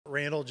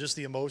Randal, just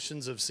the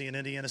emotions of seeing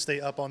Indiana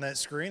State up on that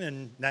screen,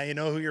 and now you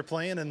know who you're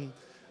playing, and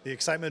the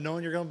excitement of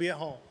knowing you're going to be at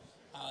home.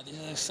 This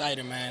is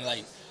exciting, man.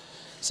 Like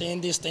seeing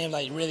this team,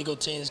 like really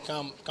good teams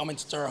coming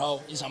to Terre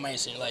Haute is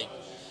amazing. Like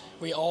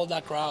we all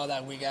that crowd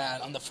that we got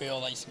on the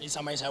field, like it's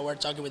amazing. We're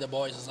talking with the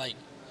boys. It's like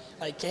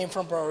came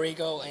from Puerto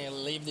Rico and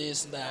live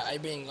this that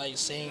I've been like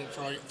seeing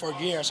for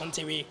years on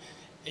TV.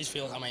 It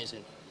feels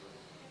amazing.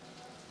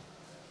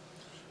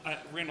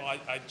 Randal,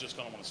 I just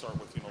kind of want to start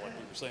with, like we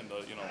were saying,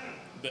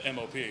 the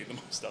MOP, the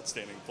most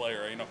outstanding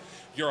player.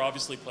 You're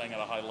obviously playing at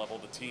a high level.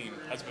 The team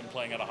has been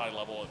playing at a high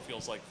level, it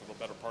feels like, for the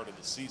better part of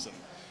the season.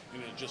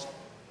 Just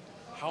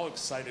how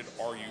excited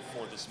are you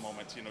for this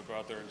moment to, go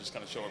out there and just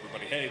kind of show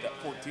everybody, hey, that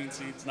 14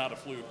 seed's not a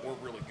fluke. We're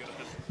really good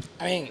at it.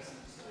 I mean,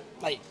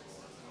 like,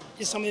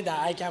 it's something that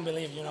I can't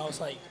believe, It's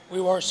like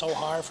we worked so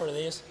hard for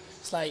this.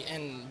 It's like,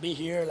 and be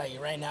here, like,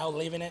 right now,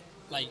 living it,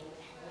 like,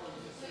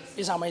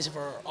 it's amazing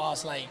for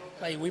us. Like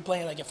we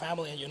playing like a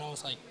family,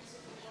 It's like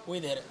we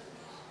did it.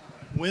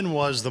 When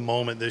was the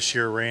moment this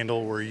year,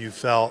 Randal, where you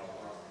felt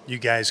you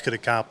guys could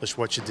accomplish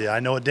what you did? I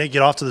know it didn't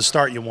get off to the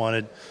start you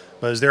wanted,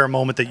 but is there a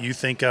moment that you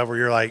think of where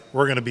you're like,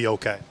 we're going to be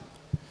okay?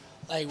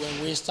 Like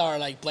when we start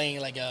like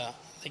playing like a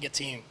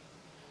team,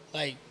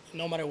 like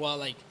no matter what,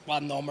 like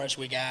what numbers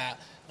we got,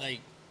 like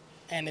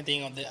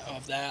anything of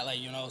that, like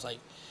it's like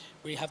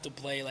we have to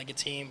play like a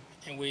team,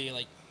 and we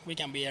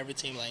can beat every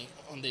team like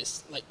on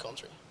this like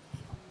country.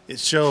 It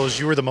shows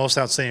you were the most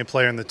outstanding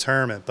player in the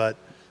tournament, but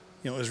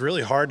it was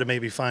really hard to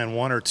maybe find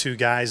one or two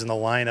guys in the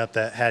lineup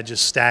that had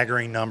just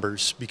staggering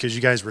numbers because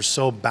you guys were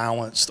so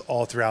balanced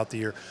all throughout the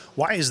year.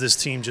 Why is this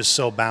team just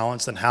so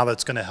balanced, and how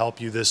that's going to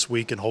help you this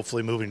week and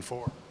hopefully moving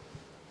forward?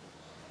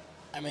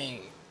 I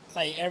mean,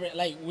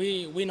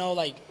 we know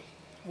like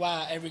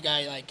what every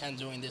guy like can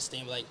do in this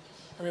team. Like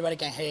everybody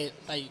can hit.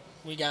 Like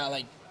we got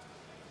like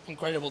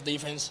incredible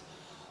defense.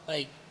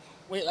 Like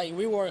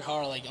we work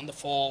hard like on the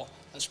fall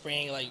and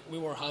spring. Like we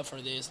work hard for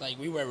this. Like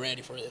we were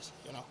ready for this.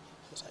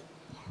 It's like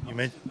you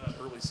mentioned that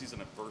early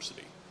season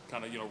adversity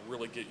kind of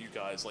really get you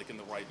guys like in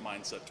the right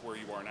mindset to where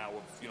you are now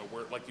of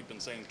where, like you've been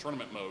saying,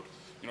 tournament mode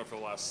for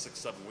the last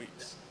 6-7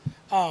 weeks.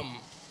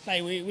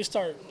 Like we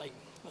start like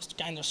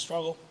kind of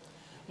struggle,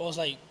 but it's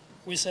like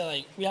we said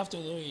like we have to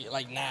do it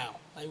like now.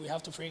 Like we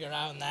have to figure it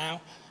out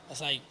now.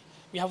 It's like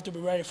we have to be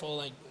ready for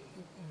like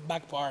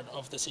back part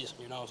of the season.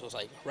 So it's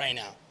like right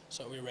now.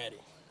 So we're ready.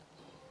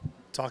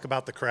 Talk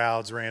about the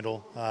crowds,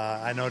 Randal.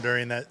 I know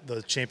during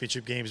the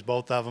championship games,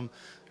 both of them,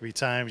 3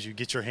 times you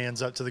get your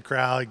hands up to the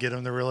crowd, get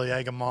them to really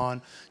egg them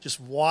on. Just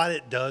what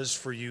it does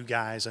for you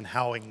guys and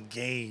how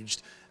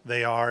engaged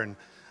they are. And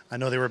I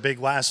know they were big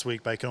last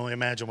week, but I can only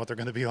imagine what they're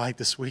going to be like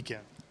this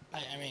weekend.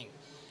 I mean,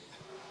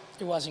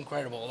 it was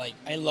incredible. Like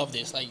I love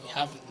this. Like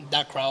have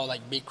that crowd,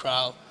 like big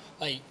crowd.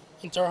 Like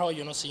in Terre Haute,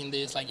 you're not seeing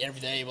this like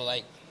every day, but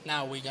like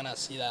now we're gonna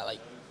see that like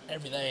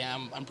every day.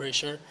 I'm pretty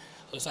sure.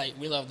 So it's like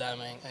we love that,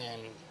 man,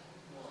 and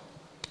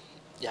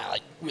yeah,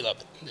 like we love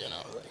it.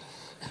 Like.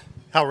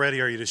 How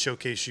ready are you to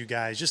showcase you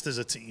guys just as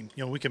a team?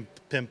 We can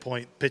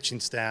pinpoint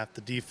pitching staff,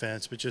 the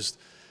defense, but just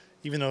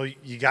even though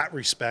you got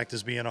respect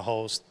as being a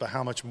host, but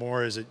how much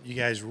more is it you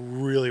guys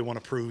really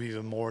want to prove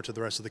even more to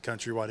the rest of the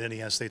country what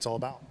Indiana State's all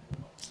about?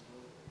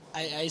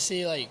 I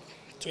see like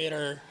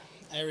Twitter,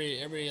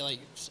 every like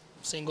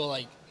single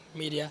like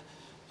media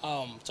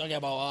talking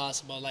about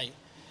us, but like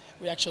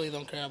we actually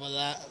don't care about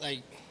that.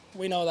 Like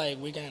we know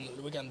like we can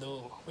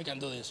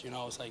do this.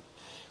 It's like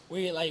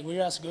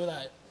we're as good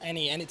at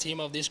any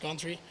team of this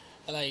country.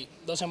 Like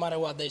doesn't matter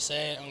what they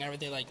say and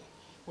everything. Like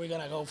we're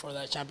gonna go for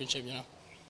that championship.